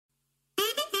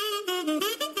Hello,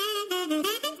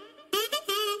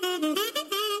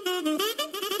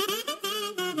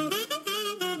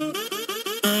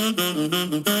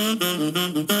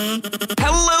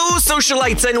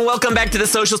 socialites, and welcome back to the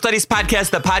Social Studies Podcast,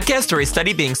 the podcast where we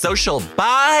study being social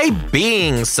by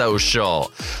being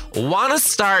social. Want to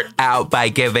start out by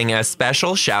giving a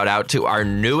special shout out to our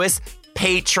newest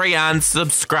Patreon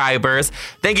subscribers.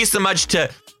 Thank you so much to,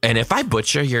 and if I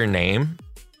butcher your name,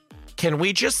 can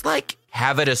we just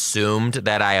have it assumed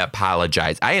that I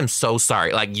apologize? I am so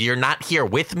sorry. You're not here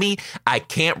with me. I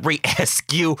can't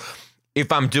re-ask you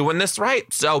if I'm doing this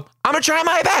right. So I'm going to try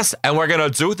my best. And we're going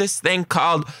to do this thing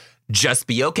called just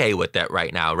be okay with it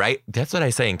right now, right? That's what I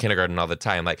say in kindergarten all the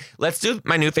time. Let's do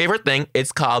my new favorite thing.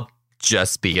 It's called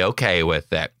just be okay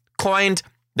with it. Coined.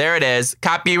 There it is.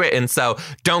 Copywritten. So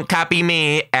don't copy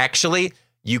me. Actually,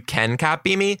 you can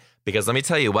copy me because let me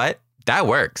tell you what, that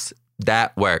works.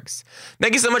 That works.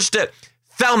 Thank you so much to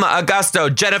Thelma Augusto,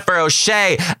 Jennifer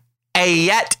O'Shea,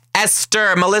 Ayette,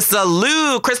 Esther, Melissa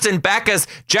Lou, Kristen Backus,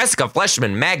 Jessica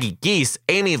Fleshman, Maggie Geese,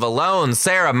 Amy Valone,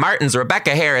 Sarah Martins,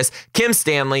 Rebecca Harris, Kim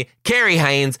Stanley, Carrie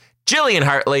Haynes, Jillian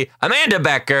Hartley, Amanda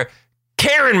Becker,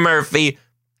 Karen Murphy,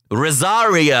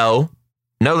 Rosario.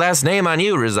 No last name on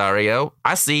you, Rosario.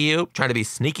 I see you. Trying to be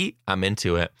sneaky. I'm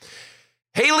into it.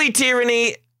 Haley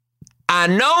Tyranny,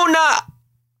 Anona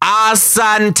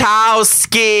Ostentowski.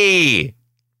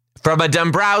 From a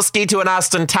Dombrowski to an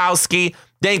Ostentowski.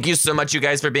 Thank you so much, you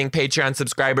guys, for being Patreon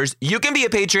subscribers. You can be a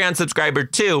Patreon subscriber,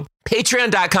 too.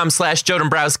 Patreon.com/Joe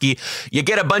Dombrowski. You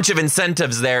get a bunch of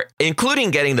incentives there,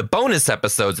 including getting the bonus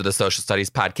episodes of the Social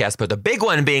Studies Podcast. But the big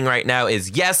one being right now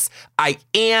is, yes, I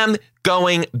am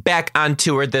going back on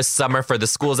tour this summer for the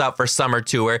Schools Out for Summer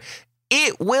tour.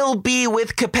 It will be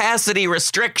with capacity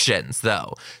restrictions,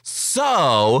 though.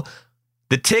 So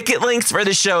the ticket links for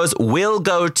the shows will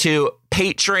go to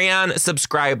Patreon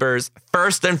subscribers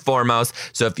first and foremost.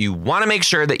 So if you want to make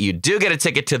sure that you do get a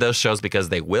ticket to those shows because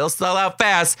they will sell out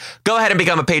fast, go ahead and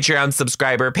become a Patreon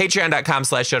subscriber.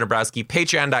 Patreon.com/Joe Dombrowski.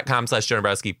 Patreon.com/Joe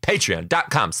Dombrowski.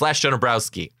 Patreon.com/Joe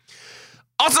Dombrowski.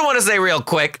 Also want to say real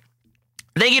quick,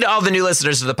 thank you to all the new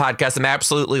listeners to the podcast. I'm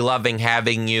absolutely loving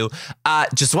having you.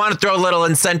 Just want to throw a little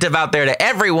incentive out there to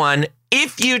everyone.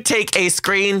 If you take a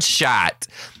screenshot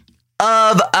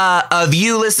of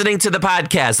you listening to the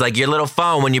podcast, like your little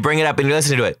phone, when you bring it up and you're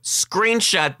listening to it,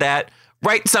 screenshot that,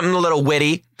 write something a little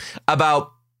witty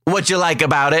about what you like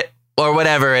about it or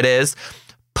whatever it is,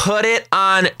 put it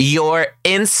on your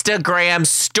Instagram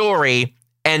story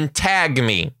and tag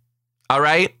me. All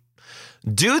right?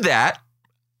 Do that.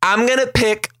 I'm going to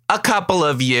pick a couple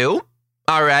of you.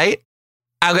 All right?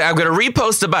 I'm going to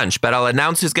repost a bunch, but I'll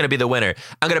announce who's going to be the winner.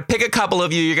 I'm going to pick a couple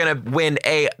of you. You're going to win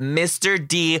a Mr.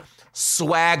 D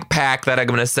swag pack that I'm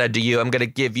going to send to you. I'm going to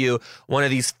give you one of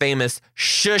these famous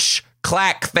Shush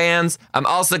Clack fans. I'm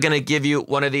also going to give you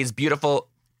one of these beautiful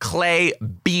clay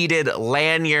beaded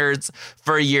lanyards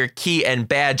for your key and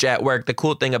badge at work. The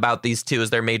cool thing about these two is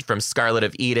they're made from Scarlet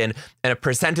of Eden, and a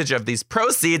percentage of these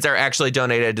proceeds are actually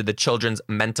donated to the children's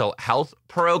mental health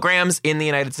programs in the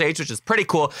United States, which is pretty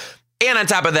cool. And on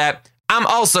top of that, I'm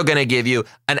also going to give you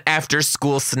an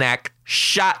after-school snack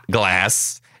shot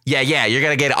glass. Yeah, you're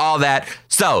going to get all that.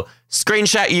 So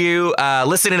screenshot you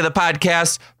listening to the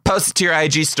podcast, post it to your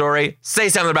IG story, say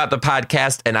something about the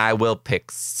podcast, and I will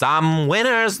pick some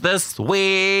winners this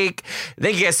week.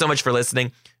 Thank you guys so much for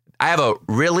listening. I have a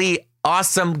really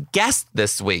awesome guest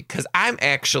this week because I'm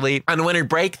actually on winter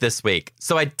break this week.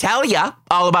 So I tell ya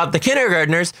all about the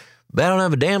kindergartners, but I don't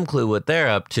have a damn clue what they're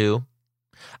up to.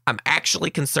 I'm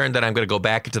actually concerned that I'm going to go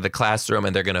back into the classroom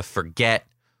and they're going to forget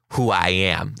who I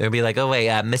am. They'll be like, oh, wait,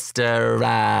 Mr.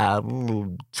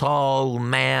 Tall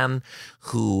man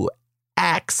who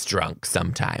acts drunk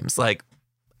sometimes.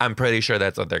 I'm pretty sure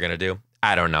that's what they're going to do.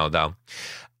 I don't know, though.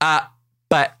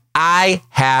 But I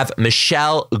have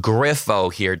Michelle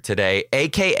Griffo here today,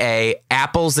 a.k.a.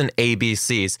 Apples and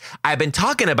ABCs. I've been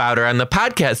talking about her on the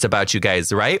podcast about you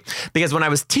guys, right? Because when I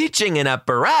was teaching in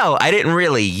Upper L, I didn't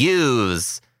really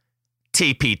use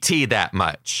TPT that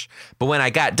much. But when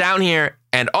I got down here,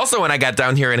 and also when I got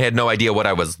down here and had no idea what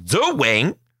I was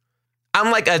doing,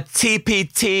 I'm like a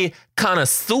TPT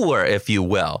connoisseur, if you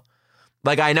will.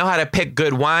 I know how to pick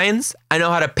good wines. I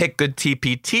know how to pick good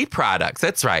TPT products.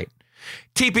 That's right.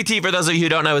 TPT, for those of you who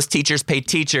don't know, is Teachers Pay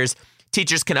Teachers.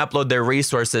 Teachers can upload their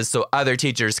resources so other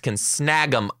teachers can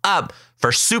snag them up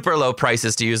for super low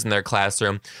prices to use in their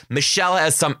classroom. Michelle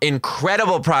has some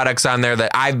incredible products on there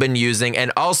that I've been using.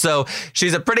 And also,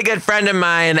 she's a pretty good friend of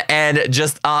mine. And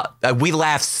just we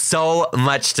laugh so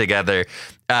much together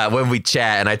when we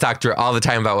chat. And I talk to her all the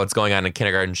time about what's going on in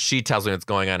kindergarten. She tells me what's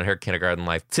going on in her kindergarten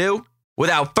life, too.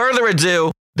 Without further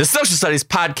ado, the Social Studies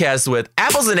Podcast with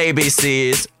Apples and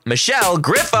ABCs, Michelle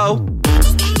Griffo.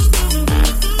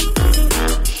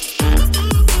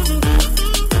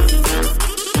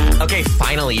 Okay,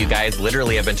 finally, you guys.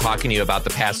 Literally, I've been talking to you about the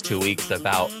past 2 weeks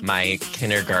about my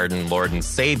kindergarten Lord and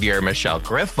Savior, Michelle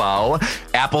Griffo,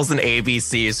 Apples and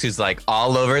ABCs, who's like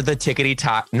all over the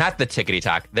tickety-tock, not the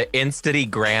tickety-tock, the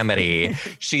Instagram-ity.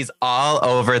 She's all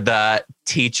over the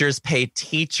Teachers Pay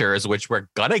Teachers, which we're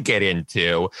gonna get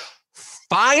into.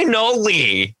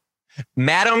 Finally,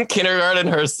 Madam Kindergarten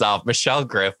herself, Michelle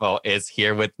Griffo, is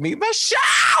here with me.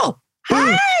 Michelle!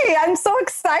 Hi, I'm so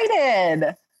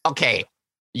excited. Okay.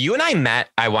 You and I met,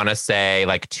 I want to say,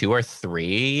 like 2 or 3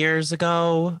 years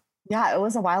ago. Yeah, it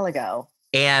was a while ago.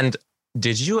 And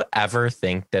did you ever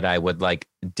think that I would like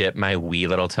dip my wee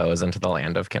little toes into the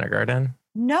land of kindergarten?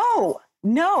 No.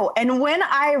 And when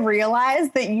I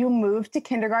realized that you moved to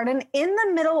kindergarten in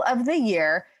the middle of the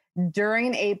year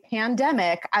during a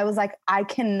pandemic, I was like, I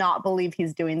cannot believe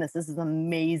he's doing this. This is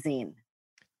amazing.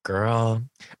 Girl,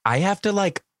 I have to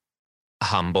like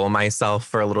humble myself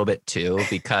for a little bit too,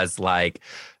 because like,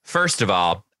 first of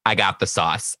all, I got the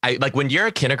sauce. I like when you're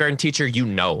a kindergarten teacher, you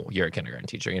know you're a kindergarten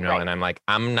teacher, you know, right. And I'm like,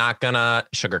 I'm not gonna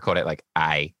sugarcoat it. Like,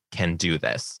 I can do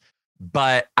this.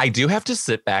 But I do have to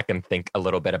sit back and think a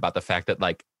little bit about the fact that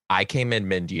like I came in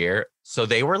mid-year, so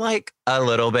they were like a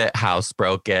little bit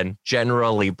housebroken,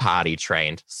 generally potty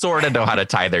trained, sort of know how to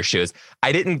tie their shoes.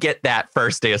 I didn't get that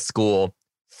first day of school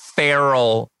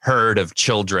feral herd of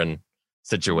children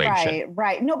situation.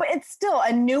 Right. No, but it's still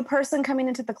a new person coming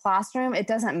into the classroom. It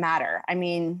doesn't matter. I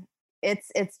mean,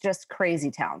 it's just crazy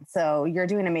town. So you're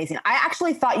doing amazing. I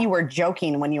actually thought you were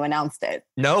joking when you announced it.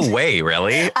 No way,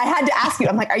 really? I had to ask you.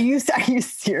 I'm like, are you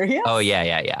serious? Oh,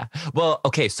 yeah. Well,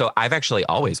 okay. So I've actually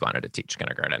always wanted to teach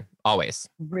kindergarten. Always.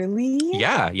 Really?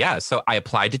 Yeah. So I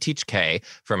applied to teach K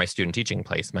for my student teaching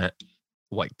placement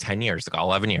like 10 years ago,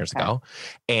 11 years ago.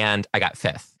 And I got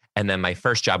 5th. And then my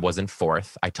first job was in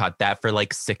 4th. I taught that for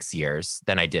like 6 years.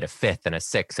 Then I did a 5th and a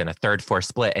 6th and a 3rd, 4th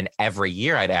split. And every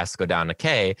year I'd ask to go down to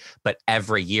K, but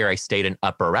every year I stayed in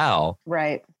upper L.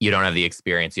 Right. You don't have the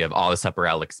experience. You have all this upper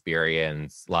L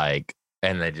experience, like,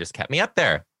 and they just kept me up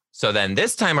there. So then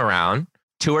this time around,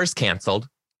 tours canceled,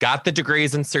 got the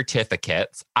degrees and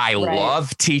certificates. I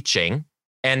love teaching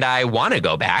and I want to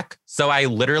go back. So I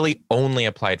literally only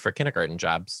applied for kindergarten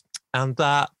jobs. And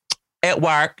it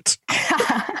worked.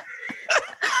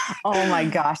 Oh my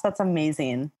gosh, that's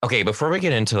amazing. Okay, before we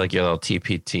get into like your little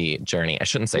TPT journey, I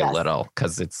shouldn't say little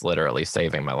because it's literally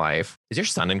saving my life. Is your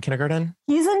son in kindergarten?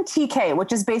 He's in TK,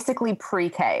 which is basically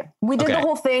pre-K. We did the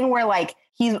whole thing where like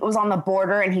he was on the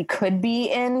border and he could be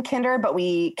in kinder, but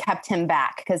we kept him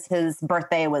back because his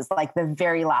birthday was like the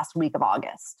very last week of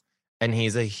August. And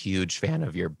he's a huge fan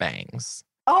of your bangs.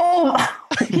 Oh,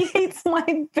 he hates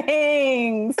my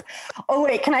bangs. Oh,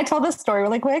 wait, can I tell this story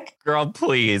really quick? Girl,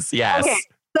 please. Yes. Okay.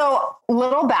 So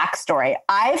little backstory.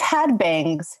 I've had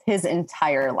bangs his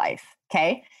entire life.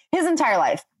 Okay. His entire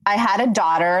life. I had a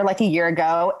daughter like a year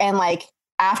ago. And like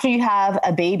after you have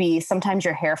a baby, sometimes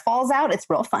your hair falls out. It's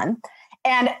real fun.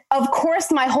 And of course,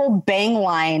 my whole bang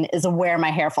line is where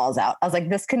my hair falls out. I was like,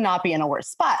 this could not be in a worse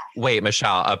spot. Wait,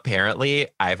 Michelle, apparently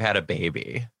I've had a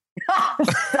baby.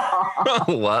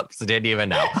 Whoops, didn't even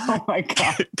know. Oh my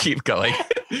God. Keep going.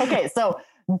 Okay, so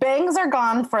bangs are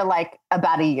gone for like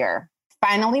about a year.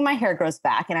 Finally, my hair grows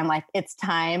back and I'm like, it's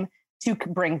time to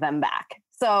bring them back.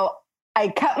 So I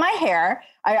cut my hair.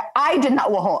 I did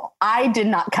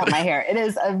not cut my hair. It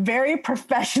is a very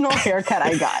professional haircut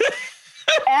I got.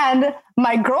 And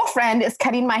my girlfriend is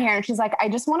cutting my hair and she's like, I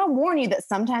just want to warn you that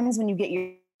sometimes when you get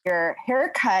your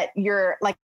hair cut, you're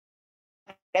like,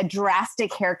 a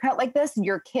drastic haircut like this,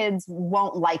 your kids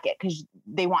won't like it because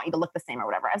they want you to look the same or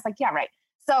whatever. I was like, yeah, right.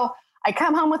 So I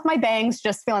come home with my bangs,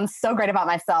 just feeling so great about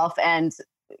myself. And,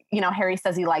 you know, Harry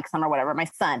says he likes them or whatever, my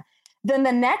son. Then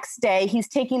the next day he's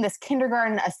taking this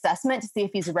kindergarten assessment to see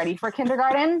if he's ready for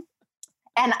kindergarten.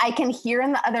 And I can hear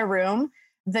in the other room,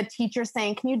 the teacher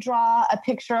saying, can you draw a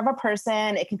picture of a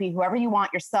person? It can be whoever you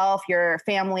want, yourself, your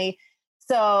family.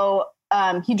 So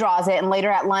he draws it. And later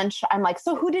at lunch, I'm like,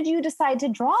 so who did you decide to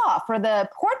draw for the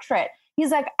portrait?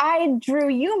 He's like, I drew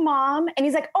you, Mom. And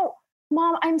he's like, oh,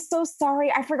 Mom, I'm so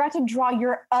sorry. I forgot to draw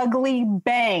your ugly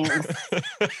bangs.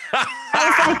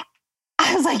 I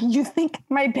was like, you think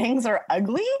my bangs are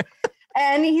ugly?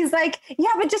 And he's like,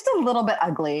 yeah, but just a little bit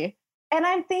ugly. And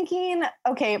I'm thinking,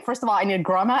 okay, first of all, I need to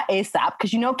grow them out ASAP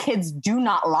because you know kids do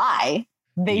not lie.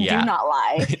 They do not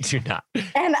lie. They do not.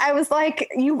 And I was like,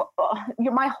 your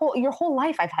whole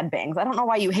life I've had bangs. I don't know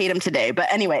why you hate them today.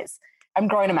 But anyways, I'm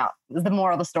growing them out. Is the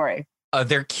moral of the story.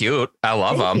 They're cute. I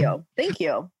love them. Thank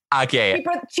you. Okay.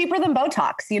 Cheaper than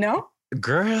Botox, you know?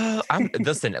 Girl,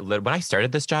 listen, when I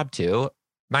started this job too,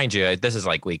 mind you, this is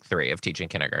like week 3 of teaching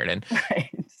kindergarten. Right.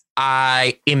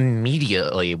 I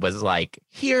immediately was like,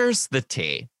 here's the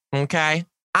tea. Okay.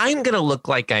 I'm going to look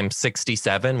like I'm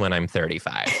 67 when I'm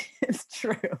 35. It's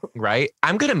true. Right?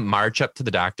 I'm going to march up to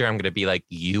the doctor. I'm going to be like,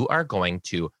 you are going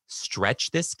to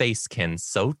stretch this face skin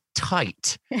so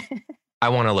tight. I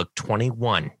want to look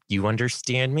 21. You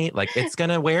understand me? Like, it's going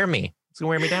to wear me. It's going to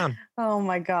wear me down. Oh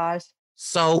my gosh.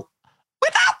 So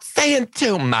without saying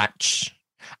too much,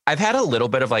 I've had a little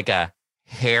bit of like a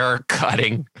hair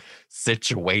cutting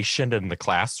situation in the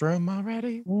classroom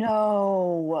already.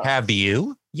 No. Have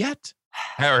you yet?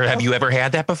 Or have you ever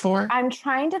had that before? I'm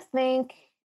trying to think.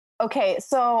 Okay,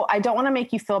 so I don't want to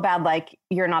make you feel bad like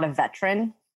you're not a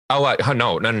veteran. Oh,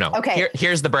 no. Okay.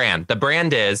 Here's the brand. The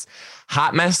brand is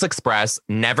Hot Mess Express.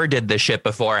 Never did this shit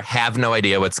before. Have no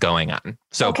idea what's going on.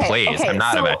 So please, I'm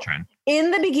not a veteran.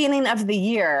 In the beginning of the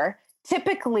year,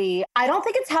 typically, I don't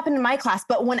think it's happened in my class,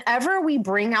 but whenever we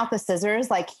bring out the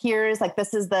scissors, like here's like,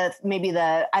 this is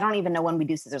I don't even know when we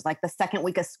do scissors, like the second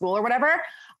week of school or whatever,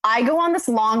 I go on this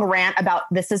long rant about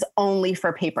this is only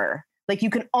for paper. Like you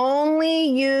can only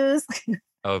use.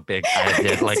 Oh, big. I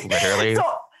did like literally. So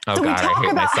God,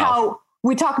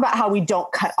 we talk about how we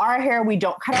don't cut our hair. We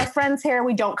don't cut our friends' hair.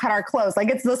 We don't cut our clothes. Like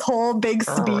it's this whole big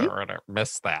speech.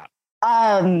 Missed that.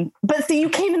 But see, you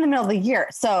came in the middle of the year,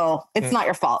 so it's not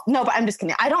your fault. No, but I'm just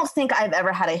kidding. I don't think I've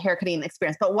ever had a hair cutting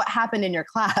experience, but what happened in your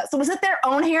class? Was it their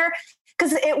own hair?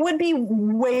 Because it would be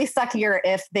way suckier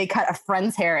if they cut a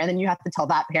friend's hair and then you have to tell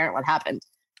that parent what happened.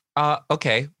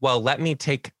 Okay. Well, let me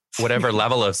take whatever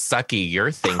level of sucky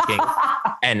you're thinking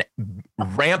and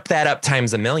ramp that up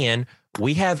times a million.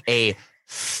 We have a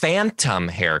phantom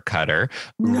hair cutter.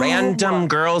 No. Random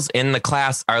girls in the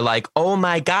class are like, oh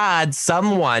my God,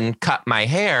 someone cut my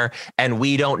hair and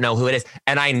we don't know who it is.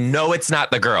 And I know it's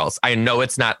not the girls. I know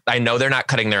they're not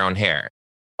cutting their own hair.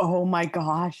 Oh my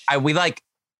gosh. We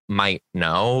might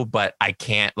know, but I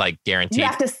can't guarantee. You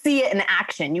have to see it in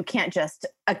action. You can't just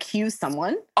accuse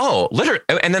someone. Oh, literally.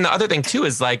 And then the other thing too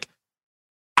is I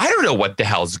don't know what the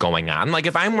hell's going on.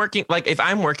 If I'm working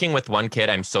with one kid,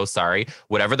 I'm so sorry.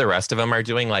 Whatever the rest of them are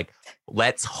doing,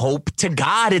 let's hope to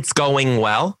God it's going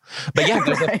well. But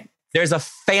yeah, there's a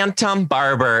phantom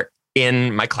barber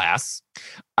in my class,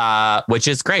 which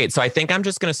is great. So I think I'm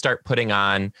just going to start putting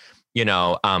on,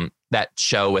 that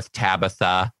show with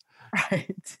Tabitha.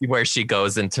 Right. Where she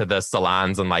goes into the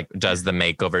salons and does the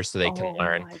makeover so they can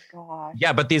learn. Oh my gosh.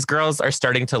 Yeah, but these girls are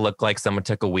starting to look like someone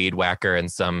took a weed whacker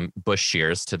and some bush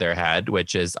shears to their head,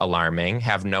 which is alarming.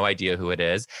 Have no idea who it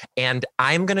is. And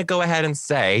I'm going to go ahead and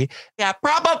say, yeah,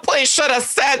 probably should have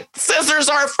said scissors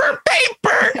are for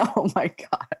paper. Oh my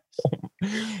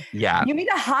gosh. Yeah. You need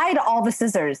to hide all the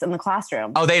scissors in the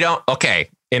classroom. Oh, they don't? Okay.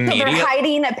 Immediately. So they're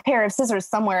hiding a pair of scissors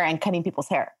somewhere and cutting people's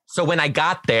hair. So when I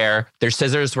got there, their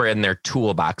scissors were in their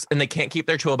toolbox and they can't keep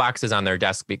their toolboxes on their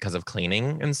desk because of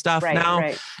cleaning and stuff now.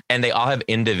 Right. And they all have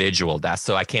individual desks.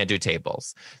 So I can't do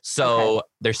tables. So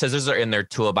their scissors are in their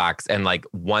toolbox. And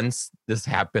once this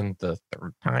happened the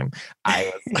third time,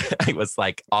 I was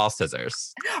like, all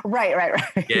scissors. Right.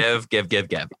 Give.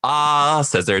 All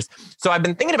scissors. So I've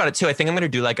been thinking about it too. I think I'm going to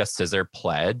do a scissor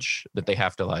pledge that they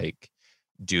have to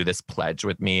do this pledge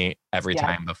with me every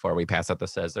time before we pass out the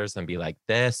scissors and be like,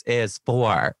 this is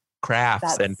for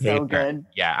crafts and paper. So good.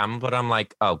 Yeah. I'm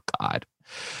like, oh God.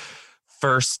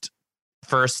 First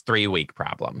 3-week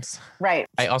problems. Right.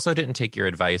 I also didn't take your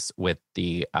advice with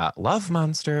the love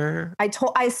monster.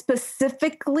 I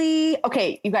specifically,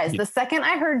 okay, you guys, the second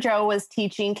I heard Joe was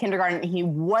teaching kindergarten, he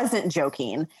wasn't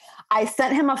joking. I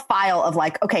sent him a file of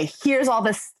okay, here's all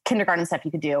this kindergarten stuff you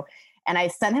could do. And I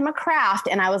sent him a craft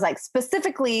and I was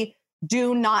specifically,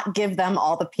 do not give them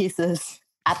all the pieces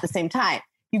at the same time.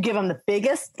 You give them the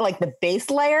biggest, the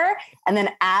base layer. And then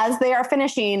as they are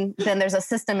finishing, then there's a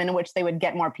system in which they would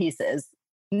get more pieces.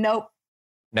 Nope.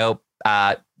 Okay.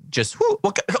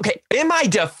 In my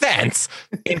defense,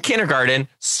 in kindergarten,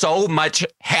 so much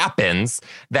happens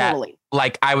that totally.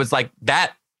 I was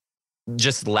that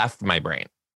just left my brain.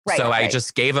 Right, so I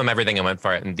just gave them everything and went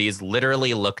for it. And these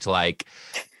literally looked like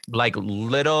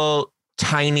little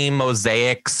tiny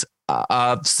mosaics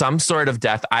of some sort of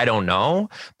death. I don't know.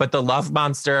 But the love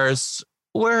monsters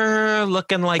were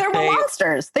looking like they were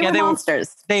monsters. They were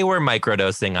monsters. They were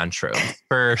microdosing on shrooms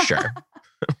for sure.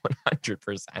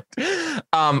 100%.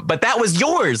 But that was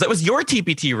yours. That was your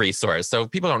TPT resource. So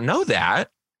people don't know that.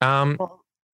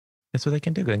 That's what they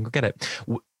can do. Go get it.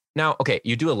 Now, okay,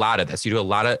 you do a lot of this. You do a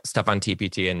lot of stuff on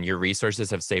TPT and your resources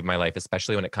have saved my life,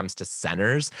 especially when it comes to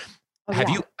centers. Oh,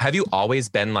 have you always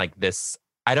been like this?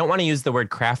 I don't want to use the word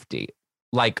crafty.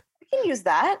 Like, You can use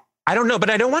that. I don't know, but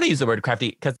I don't want to use the word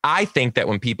crafty because I think that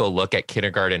when people look at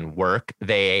kindergarten work,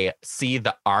 they see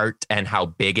the art and how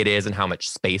big it is and how much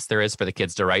space there is for the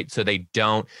kids to write. So they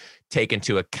don't take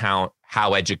into account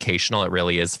how educational it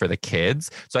really is for the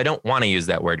kids. So I don't want to use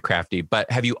that word crafty. But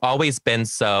have you always been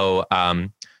so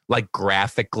like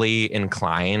graphically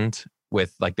inclined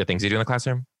with like the things you do in the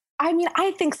classroom? I mean,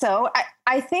 I think so.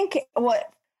 I think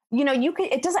you could,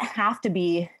 it doesn't have to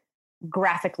be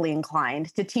graphically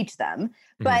inclined to teach them,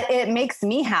 but it makes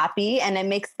me happy and it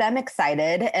makes them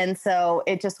excited. And so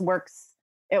it just works.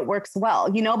 It works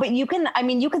well, but you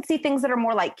can see things that are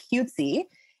more like cutesy,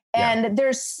 and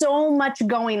there's so much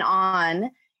going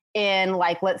on in,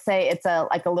 like, let's say it's a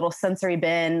little sensory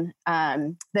bin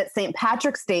that St.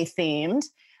 Patrick's Day themed,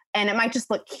 and it might just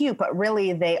look cute, but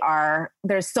really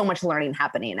there's so much learning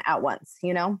happening at once,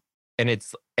 And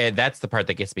that's the part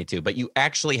that gets me too. But you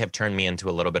actually have turned me into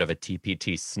a little bit of a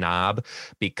TPT snob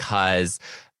because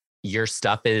your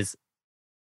stuff is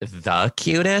the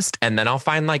cutest. And then I'll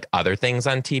find like other things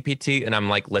on TPT. And I'm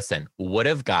like, listen, would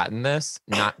have gotten this,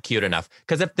 not cute enough.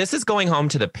 Because if this is going home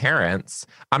to the parents,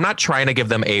 I'm not trying to give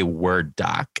them a Word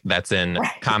doc that's in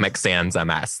Comic Sans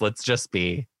MS. Let's just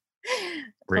be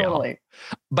real. Totally.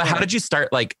 But how did you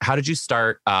start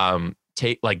doing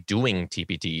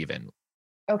TPT even?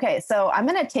 Okay, so I'm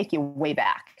going to take you way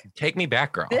back. Take me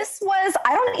back, girl. This was,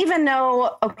 I don't even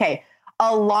know. Okay,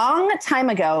 a long time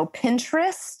ago,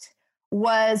 Pinterest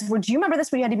do you remember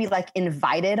this, where you had to be like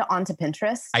invited onto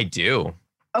Pinterest? I do.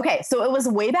 Okay, so it was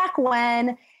way back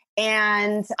when,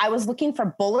 and I was looking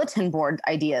for bulletin board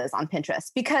ideas on Pinterest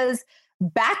because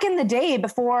back in the day,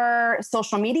 before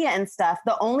social media and stuff,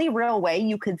 the only real way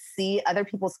you could see other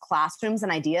people's classrooms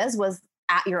and ideas was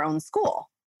at your own school,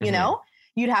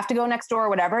 You'd have to go next door or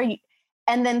whatever.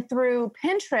 And then through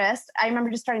Pinterest, I remember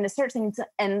just starting to search things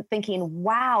and thinking,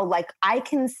 wow, like I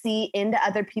can see into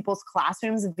other people's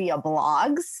classrooms via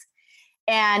blogs.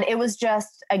 And it was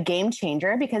just a game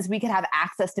changer because we could have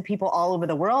access to people all over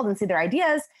the world and see their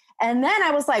ideas. And then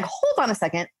I was like, hold on a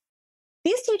second.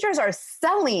 These teachers are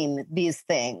selling these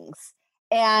things.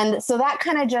 And so that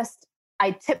kind of just,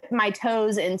 I tipped my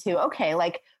toes into, okay,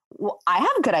 like, well, I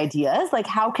have good ideas. Like,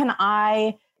 how can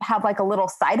I have like a little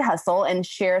side hustle and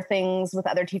share things with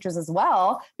other teachers as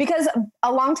well? Because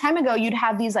a long time ago, you'd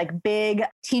have these like big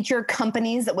teacher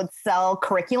companies that would sell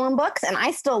curriculum books, and I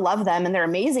still love them and they're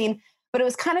amazing, but it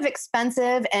was kind of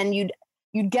expensive, and you'd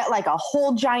get like a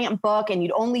whole giant book and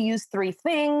you'd only use 3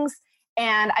 things.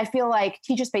 And I feel like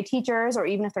Teachers Pay Teachers, or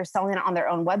even if they're selling it on their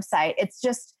own website,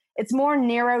 it's more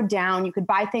narrowed down. You could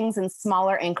buy things in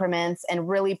smaller increments and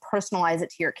really personalize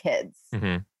it to your kids.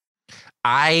 Mm-hmm.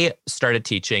 I started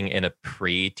teaching in a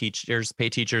pre-Teachers Pay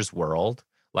Teachers world.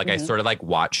 Like I sort of like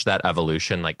watched that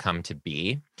evolution like come to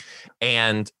be.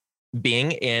 And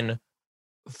being in,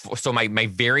 so my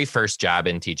very first job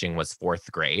in teaching was 4th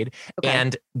grade. Okay.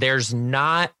 And there's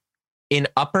not in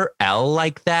upper L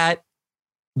like that.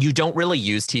 You don't really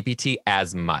use TPT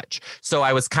as much. So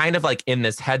I was kind of like in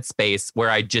this headspace where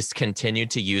I just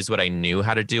continued to use what I knew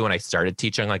how to do when I started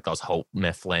teaching, like those Hope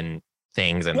Mifflin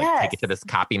things, and like take it to this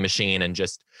copy machine and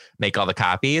just make all the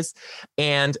copies.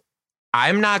 And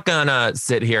I'm not gonna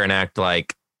sit here and act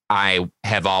like I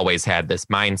have always had this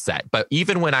mindset. But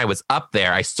even when I was up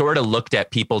there, I sort of looked at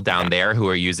people down there who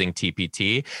are using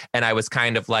TPT, and I was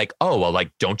kind of like, oh, well,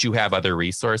 like, don't you have other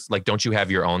resources? Like, don't you have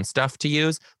your own stuff to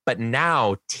use? But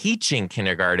now teaching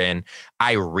kindergarten,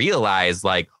 I realize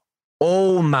like,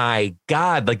 oh my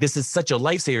God, like this is such a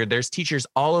lifesaver. There's teachers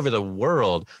all over the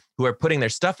world who are putting their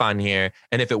stuff on here.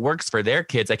 And if it works for their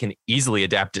kids, I can easily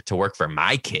adapt it to work for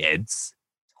my kids.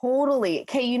 Totally.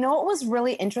 Okay, you know what was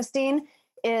really interesting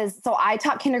is, so I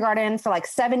taught kindergarten for like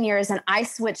 7 years, and I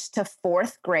switched to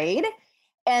 4th grade.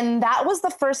 And that was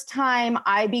the first time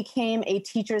I became a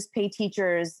Teachers Pay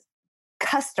Teachers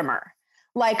customer.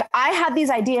 Like, I had these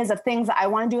ideas of things that I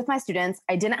want to do with my students.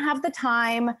 I didn't have the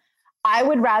time. I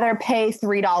would rather pay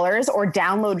 $3 or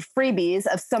download freebies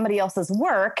of somebody else's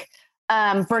work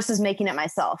versus making it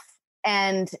myself.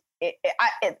 And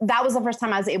that was the first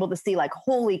time I was able to see like,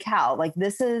 holy cow, like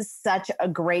this is such a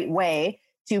great way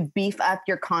to beef up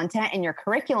your content and your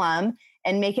curriculum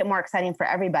and make it more exciting for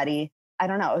everybody. I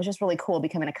don't know. It was just really cool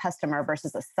becoming a customer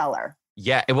versus a seller.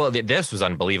 Yeah. Well, this was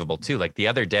unbelievable too. Like the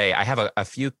other day, I have a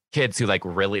few kids who like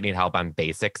really need help on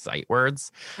basic sight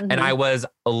words. Mm-hmm. And I was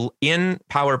in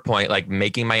PowerPoint, like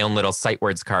making my own little sight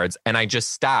words cards. And I just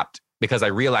stopped because I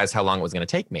realized how long it was going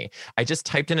to take me. I just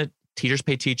typed in a Teachers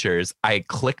Pay Teachers. I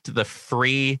clicked the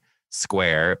free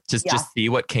square to just see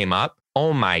what came up.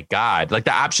 Oh my God. Like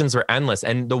the options were endless.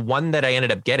 And the one that I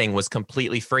ended up getting was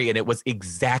completely free. And it was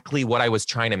exactly what I was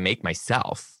trying to make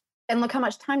myself. And look how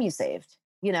much time you saved,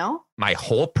 you know? My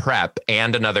whole prep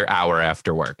and another hour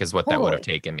after work is what that would have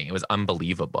Totally. taken me. It was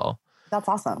unbelievable. That's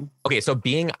awesome. Okay. So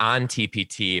being on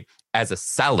TPT as a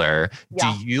seller,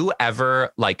 Yeah. do you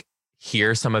ever like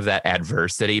hear some of that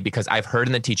adversity? Because I've heard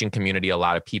in the teaching community, a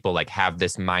lot of people like have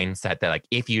this mindset that like,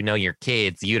 if you know your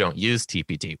kids, you don't use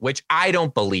TPT, which I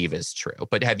don't believe is true.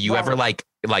 But have you ever like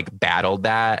battled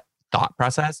that thought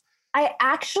process? I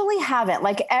actually haven't.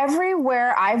 Like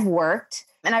everywhere I've worked,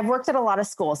 and I've worked at a lot of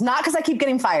schools, not because I keep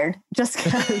getting fired, just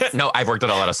because. No, I've worked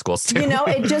at a lot of schools too. You know,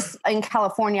 it just in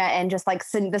California and just like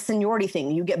the seniority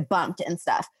thing, you get bumped and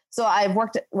stuff. So I've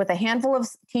worked with a handful of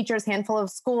teachers, handful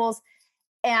of schools,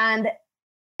 and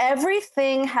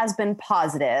everything has been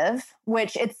positive,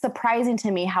 which it's surprising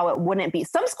to me how it wouldn't be.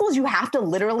 Some schools you have to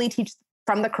literally teach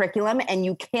from the curriculum and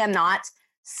you cannot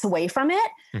sway from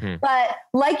it. Mm-hmm. But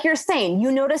like you're saying,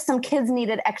 you notice some kids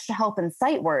needed extra help in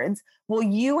sight words. Well,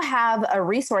 you have a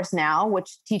resource now,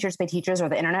 which Teachers Pay Teachers or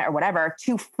the internet or whatever,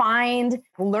 to find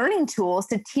learning tools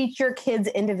to teach your kids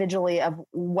individually of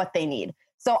what they need.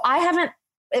 So I haven't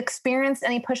experienced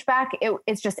any pushback.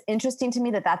 It's just interesting to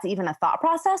me that that's even a thought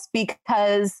process,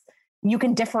 because you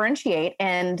can differentiate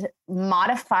and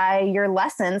modify your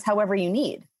lessons however you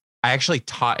need. I actually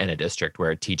taught in a district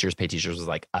where Teachers Pay Teachers was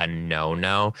like a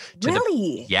no-no.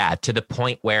 Really? To the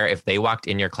point where if they walked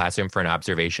in your classroom for an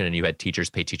observation and you had Teachers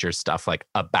Pay Teachers stuff like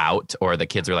about, or the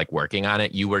kids were like working on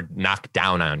it, you were knocked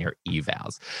down on your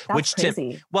evals. That's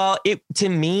crazy. To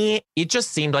me, it just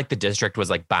seemed like the district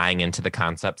was like buying into the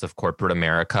concepts of corporate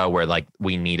America, where like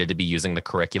we needed to be using the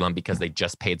curriculum because they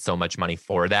just paid so much money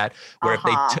for that. Where if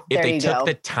they took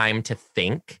the time to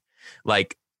think,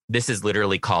 like, this is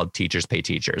literally called Teachers Pay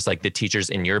Teachers. Like the teachers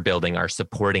in your building are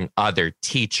supporting other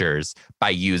teachers by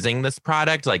using this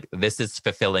product. Like this is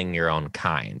fulfilling your own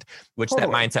kind, which that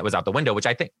mindset was out the window, which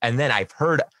I think, and then I've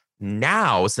heard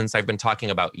now, since I've been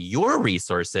talking about your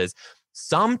resources,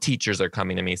 some teachers are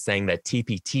coming to me saying that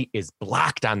TPT is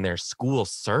blocked on their school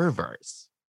servers.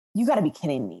 You got to be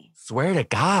kidding me. Swear to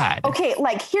God. Okay.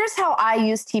 Like here's how I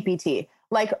use TPT.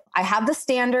 Like I have the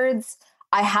standards,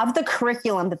 I have the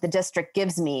curriculum that the district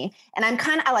gives me, and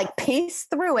I like pace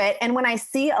through it. And when I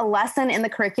see a lesson in the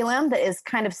curriculum that is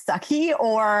kind of sucky,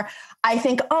 or I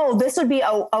think, oh, this would be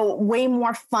a way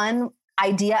more fun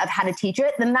idea of how to teach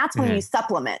it, then that's when you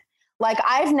supplement. Like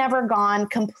I've never gone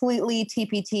completely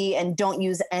TPT and don't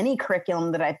use any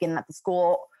curriculum that I've given at the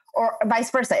school, or vice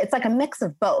versa. It's like a mix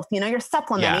of both. You know, you're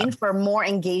supplementing for more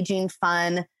engaging,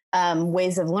 fun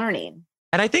ways of learning.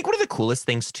 And I think one of the coolest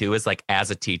things too is like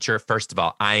as a teacher, first of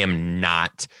all, I am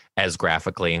not as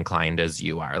graphically inclined as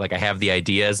you are. Like I have the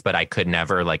ideas, but I could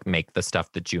never like make the stuff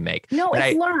that you make. No,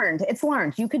 but learned. It's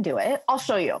learned. You could do it. I'll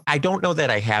show you. I don't know that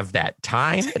I have that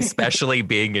time, especially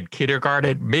being in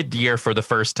kindergarten mid-year for the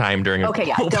first time during a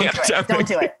Don't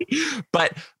do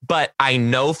it. But I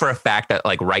know for a fact that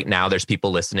like right now there's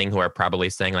people listening who are probably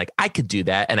saying like, I could do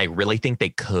that. And I really think they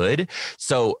could.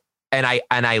 So And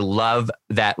I love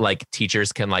that like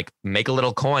teachers can like make a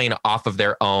little coin off of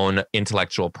their own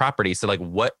intellectual property. So like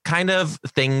what kind of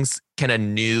things can a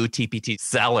new TPT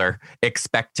seller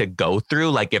expect to go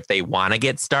through? Like if they want to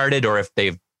get started or if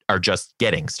they are just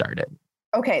getting started?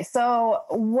 Okay. So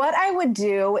what I would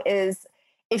do is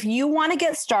if you want to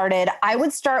get started, I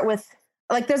would start with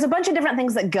like, there's a bunch of different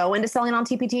things that go into selling on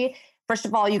TPT. First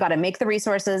of all, you got to make the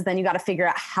resources, then you got to figure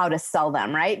out how to sell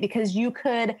them, right? Because you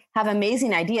could have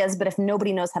amazing ideas, but if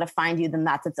nobody knows how to find you, then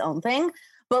that's its own thing.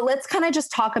 But let's kind of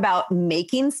just talk about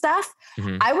making stuff.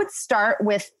 I would start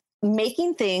with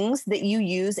making things that you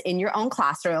use in your own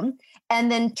classroom and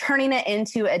then turning it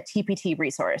into a TPT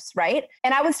resource, right?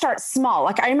 And I would start small.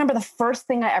 Like I remember the first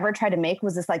thing I ever tried to make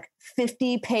was this like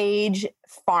 50-page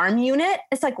farm unit.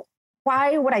 It's like,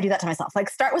 why would I do that to myself? Like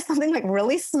start with something like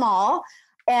really small.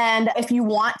 And if you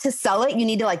want to sell it, you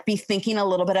need to like be thinking a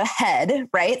little bit ahead,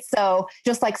 right? So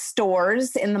just like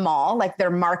stores in the mall, like they're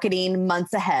marketing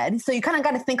months ahead. So you kind of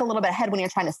got to think a little bit ahead when you're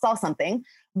trying to sell something.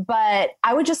 But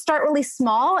I would just start really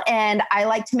small. And I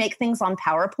like to make things on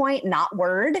PowerPoint, not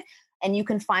Word. And you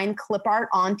can find clip art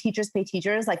on Teachers Pay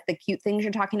Teachers, like the cute things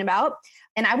you're talking about.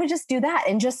 And I would just do that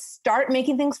and just start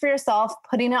making things for yourself,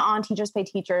 putting it on Teachers Pay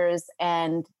Teachers,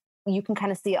 and you can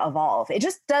kind of see it evolve. It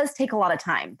just does take a lot of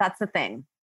time. That's the thing.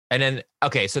 And then,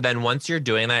 okay, so then once you're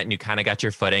doing that and you kind of got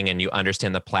your footing and you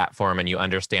understand the platform and you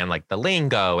understand like the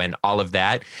lingo and all of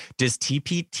that, does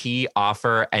TPT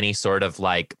offer any sort of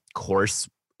like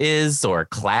courses or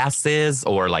classes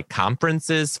or like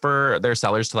conferences for their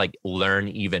sellers to like learn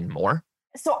even more?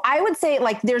 So I would say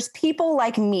like there's people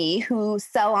like me who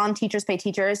sell on Teachers Pay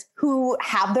Teachers who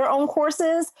have their own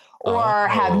courses or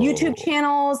have YouTube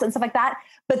channels and stuff like that.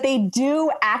 But they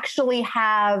do actually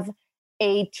have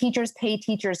a Teachers Pay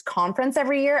Teachers conference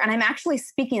every year. And I'm actually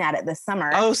speaking at it this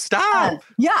summer. Oh, stop.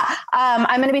 I'm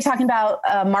going to be talking about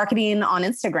marketing on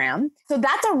Instagram. So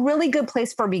that's a really good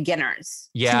place for beginners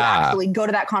to actually go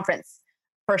to that conference.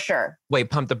 For sure. Wait,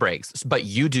 pump the brakes. But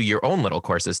you do your own little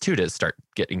courses too to start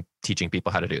teaching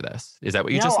people how to do this. Is that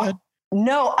what you just said?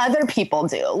 No, other people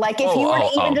do. Like if you were to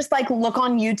even just like look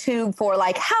on YouTube for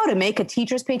like how to make a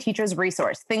Teachers Pay Teachers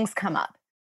resource, things come up.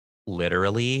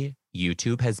 Literally,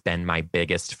 YouTube has been my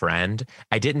biggest friend.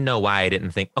 I didn't know why I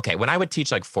didn't think, okay, when I would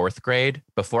teach like 4th grade,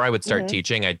 before I would start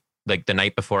teaching, like the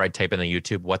night before I'd type in the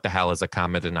YouTube, what the hell is a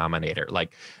common denominator?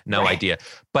 Like no idea.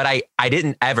 But I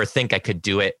didn't ever think I could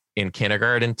do it in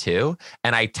kindergarten too.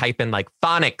 And I type in like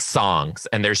phonics songs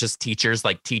and there's just teachers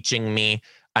like teaching me.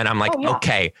 And I'm like,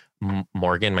 okay,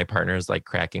 Morgan, my partner is like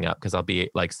cracking up because I'll be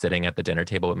like sitting at the dinner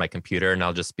table with my computer and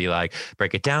I'll just be like,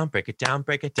 break it down, break it down,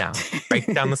 break it down,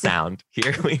 break down the sound.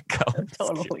 Here we go.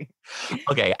 Totally.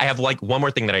 Okay. I have like one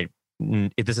more thing that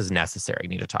if this is necessary, I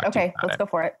need to talk to you about. Let's go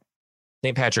for it.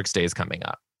 St. Patrick's Day is coming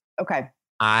up. Okay.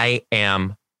 I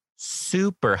am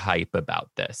super hype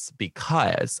about this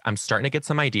because I'm starting to get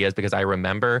some ideas because I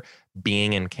remember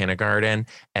being in kindergarten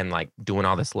and like doing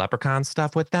all this leprechaun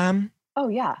stuff with them. Oh,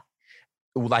 yeah.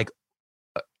 Like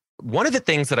one of the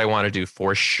things that I want to do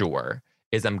for sure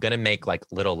is I'm going to make like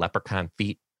little leprechaun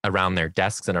feet around their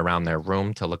desks and around their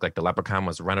room to look like the leprechaun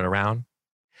was running around.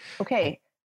 Okay.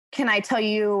 Can I tell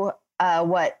you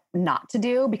what not to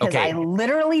do? Because I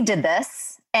literally did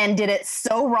this and did it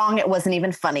so wrong it wasn't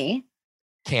even funny.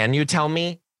 Can you tell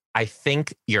me? I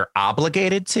think you're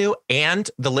obligated to, and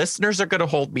the listeners are going to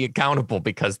hold me accountable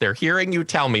because they're hearing you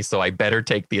tell me, so I better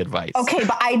take the advice. Okay,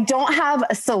 but I don't have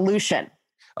a solution.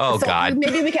 Oh, so God.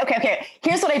 Maybe we can, okay.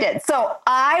 Here's what I did. So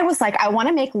I was like, I want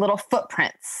to make little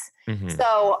footprints.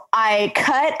 So I'm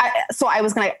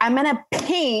going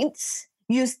to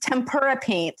use tempera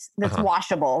paint that's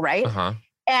washable, right?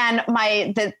 And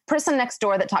the person next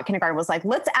door that taught kindergarten was like,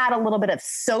 let's add a little bit of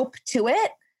soap to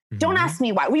it. Don't ask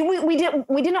me why. We didn't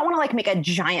want to like make a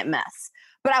giant mess,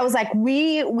 but I was like,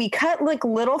 we cut like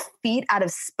little feet out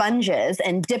of sponges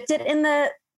and dipped it in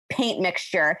the paint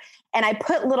mixture. And I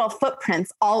put little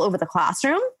footprints all over the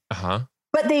classroom,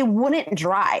 but they wouldn't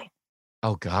dry.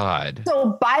 Oh God.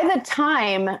 So by the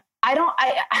time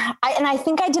I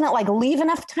think I didn't like leave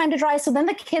enough time to dry. So then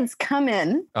the kids come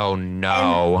in. Oh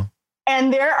no.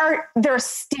 And they're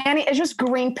standing, it's just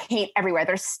green paint everywhere.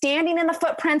 They're standing in the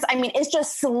footprints. I mean, it's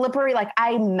just slippery. Like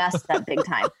I messed up big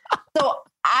time. So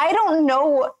I don't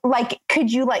know, like,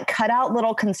 could you like cut out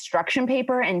little construction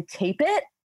paper and tape it?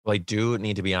 Well, I do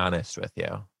need to be honest with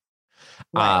you.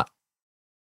 Right.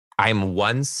 I'm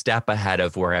one step ahead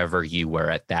of wherever you were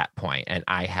at that point, and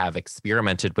I have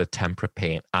experimented with tempera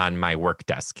paint on my work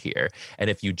desk here. And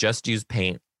if you just use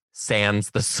paint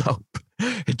sans the soap,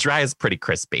 it dries pretty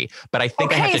crispy. But I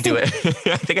think I have to do it.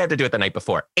 I think I have to do it the night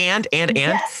before, and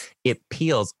it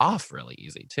peels off really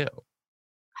easy too.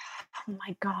 Oh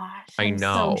my gosh! I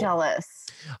know. So jealous.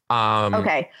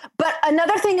 Okay, but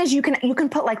another thing is you can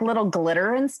put like little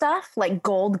glitter and stuff, like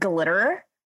gold glitter.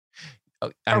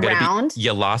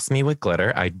 You lost me with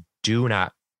glitter. I do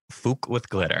not fook with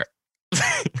glitter.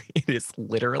 It is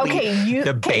literally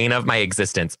the bane of my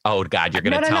existence. Oh God, you're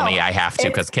going to tell me I have to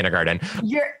because kindergarten.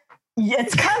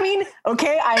 It's coming.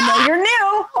 Okay, I know you're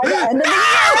new. By the end of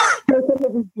the year,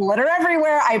 there's glitter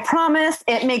everywhere. I promise.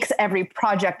 It makes every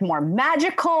project more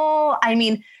magical. I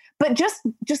mean, but just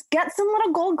get some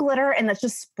little gold glitter and let's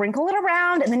just sprinkle it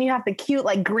around, and then you have the cute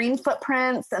like green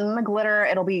footprints and the glitter.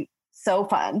 It'll be so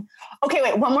fun. Okay,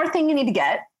 wait. One more thing you need to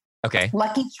get. Okay.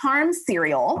 Lucky Charms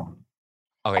cereal.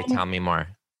 Okay, tell me more.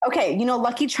 Okay,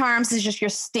 Lucky Charms is just your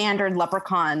standard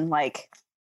leprechaun like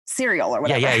cereal or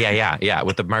whatever. Yeah,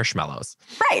 with the marshmallows.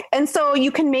 Right. And so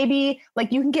you can maybe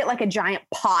you can get like a giant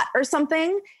pot or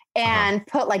something and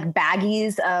put like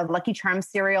baggies of Lucky Charms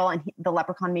cereal, and the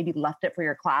leprechaun maybe left it for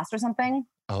your class or something.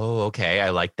 Oh, okay. I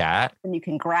like that. And you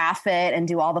can graph it and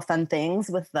do all the fun things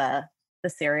with the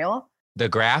cereal. The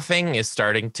graphing is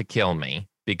starting to kill me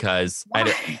because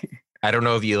I don't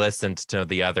know if you listened to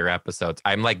the other episodes.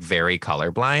 I'm like very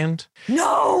colorblind.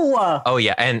 No. Oh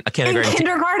yeah. And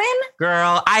kindergarten?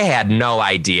 Girl, I had no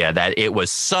idea that it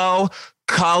was so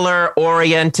color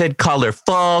oriented,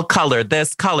 colorful, color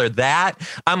this, color that.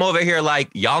 I'm over here like,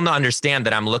 y'all don't understand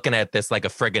that I'm looking at this like a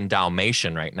friggin'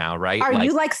 Dalmatian right now, right? Are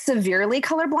you like severely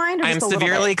colorblind? I'm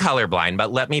severely colorblind,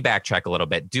 but let me backtrack a little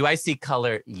bit. Do I see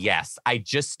color? Yes. I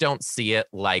just don't see it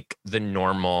like the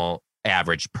normal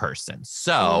average person.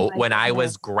 So when I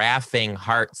was graphing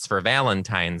hearts for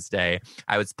Valentine's Day,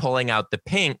 I was pulling out the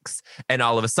pinks, and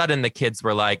all of a sudden the kids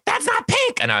were like, that's not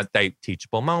pink. And I was like,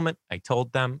 teachable moment. I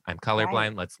told them I'm colorblind.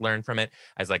 Right. Let's learn from it.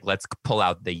 I was like, let's pull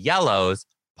out the yellows.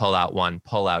 Pull out one,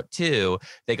 pull out two.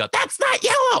 They go, that's not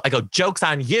yellow. I go, joke's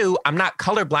on you. I'm not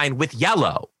colorblind with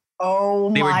yellow. Oh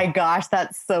my gosh,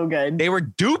 that's so good. They were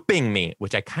duping me,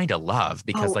 which I kind of love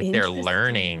because like they're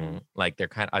learning, like they're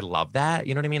kind of, I love that.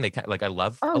 You know what I mean? They kind of, like, I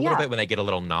love a little bit when they get a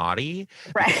little naughty.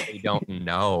 Right. They don't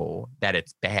know that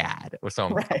it's bad. So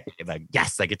I'm like,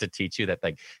 yes, I get to teach you that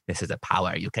like, this is a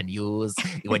power you can use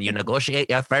when you negotiate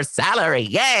your first salary.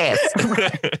 Yes.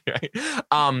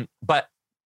 Right. But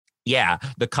yeah,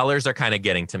 the colors are kind of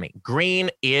getting to me. Green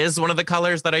is one of the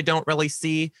colors that I don't really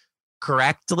see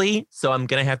correctly. So I'm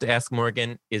going to have to ask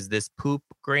Morgan, is this poop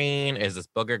green? Is this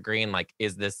booger green? Like,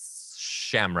 is this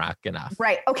shamrock enough?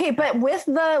 Right. Okay. But with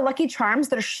the Lucky Charms,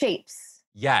 they're shapes.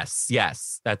 Yes.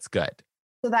 That's good.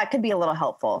 So that could be a little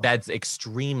helpful. That's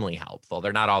extremely helpful.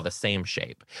 They're not all the same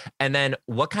shape. And then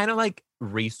what kind of like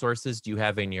resources do you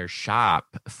have in your shop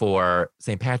for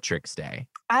St. Patrick's Day?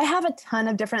 I have a ton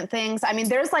of different things. I mean,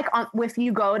 there's like, if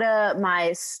you go to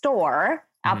my store,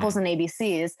 Apples and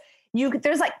ABCs,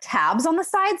 there's like tabs on the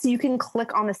side, so you can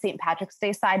click on the St. Patrick's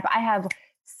Day side. But I have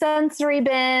sensory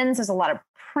bins. There's a lot of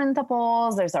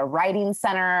printables. There's a writing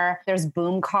center. There's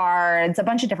boom cards, a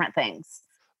bunch of different things.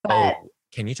 But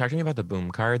can you talk to me about the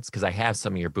boom cards? Because I have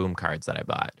some of your boom cards that I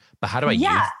bought. But how do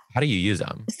you use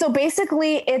them? So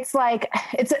basically, it's like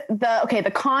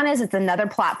the con is it's another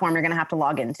platform you're going to have to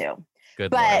log into.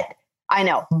 Good Lord. I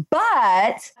know,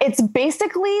 but it's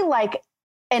basically like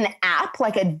an app,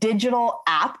 like a digital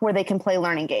app where they can play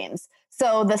learning games.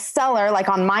 So the seller, like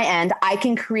on my end, I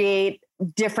can create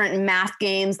different math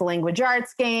games, language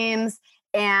arts games,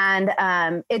 and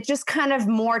it's just kind of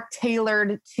more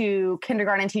tailored to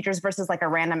kindergarten teachers versus like a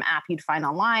random app you'd find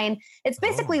online. It's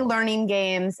basically learning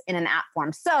games in an app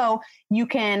form. So you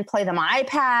can play them on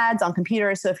iPads, on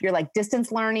computers. So if you're like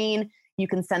distance learning, you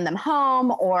can send them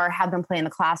home or have them play in the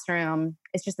classroom.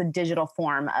 It's just a digital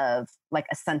form of like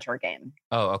a center game.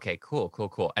 Oh, okay.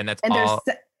 Cool. And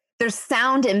there's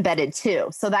sound embedded too.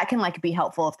 So that can like be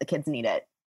helpful if the kids need it.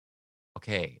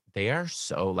 Okay. They are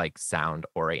so like sound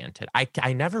oriented.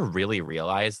 I never really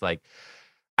realized, like,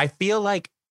 I feel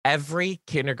like every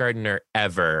kindergartner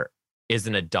ever is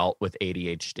an adult with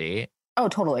ADHD. Oh,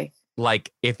 totally.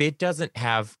 Like if it doesn't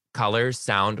have colors,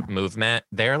 sound, movement,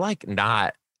 they're like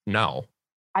no.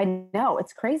 I know.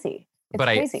 It's crazy. It's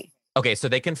crazy. Okay. So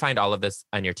they can find all of this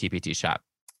on your TPT shop.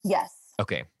 Yes.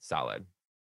 Okay. Solid.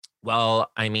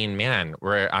 Well, I mean, man,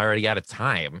 we're already out of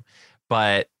time,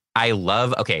 but I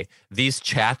love, these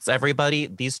chats, everybody,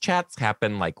 these chats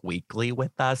happen like weekly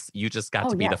with us. You just got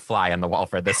to be the fly on the wall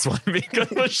for this one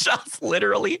because Michelle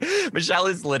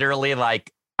is literally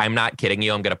like, I'm not kidding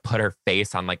you. I'm going to put her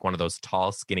face on like one of those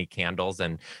tall, skinny candles.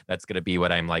 And that's going to be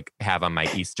what I'm like have on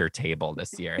my Easter table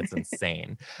this year. It's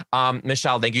insane.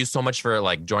 Michelle, thank you so much for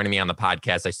like joining me on the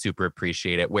podcast. I super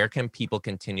appreciate it. Where can people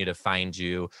continue to find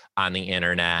you on the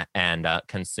internet and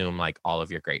consume like all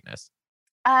of your greatness?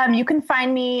 You can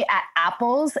find me at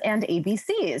Apples and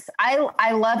ABCs.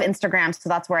 I love Instagram, so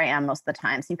that's where I am most of the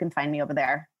time. So you can find me over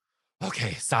there.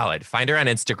 Okay, solid. Find her on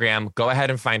Instagram. Go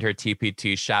ahead and find her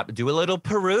TPT shop. Do a little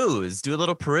peruse.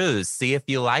 See if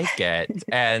you like it.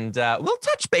 And we'll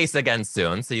touch base again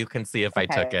soon so you can see if I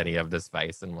took any of this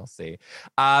advice, and we'll see.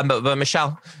 But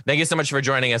Michelle, thank you so much for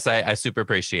joining us. I super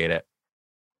appreciate it.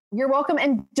 You're welcome.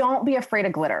 And don't be afraid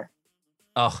of glitter.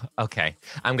 Oh, okay.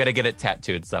 I'm going to get it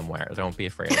tattooed somewhere. Don't be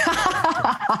afraid.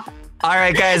 All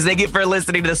right, guys. Thank you for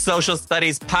listening to the Social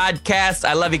Studies Podcast.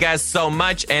 I love you guys so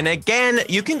much. And again,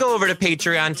 you can go over to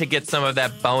Patreon to get some of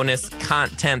that bonus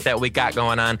content that we got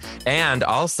going on. And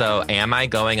also, am I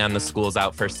going on the Schools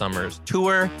Out for Summers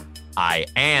tour? I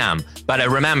am. But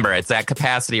remember, it's at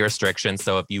capacity restriction.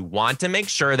 So if you want to make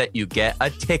sure that you get a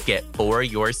ticket for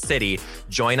your city,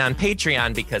 join on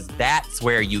Patreon because that's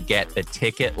where you get the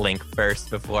ticket link first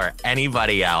before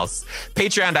anybody else.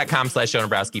 Patreon.com/Joe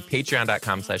Dombrowski,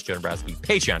 Patreon.com/Joe Dombrowski,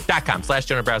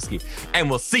 Patreon.com/Joe Dombrowski. And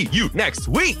we'll see you next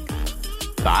week.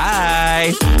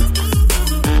 Bye.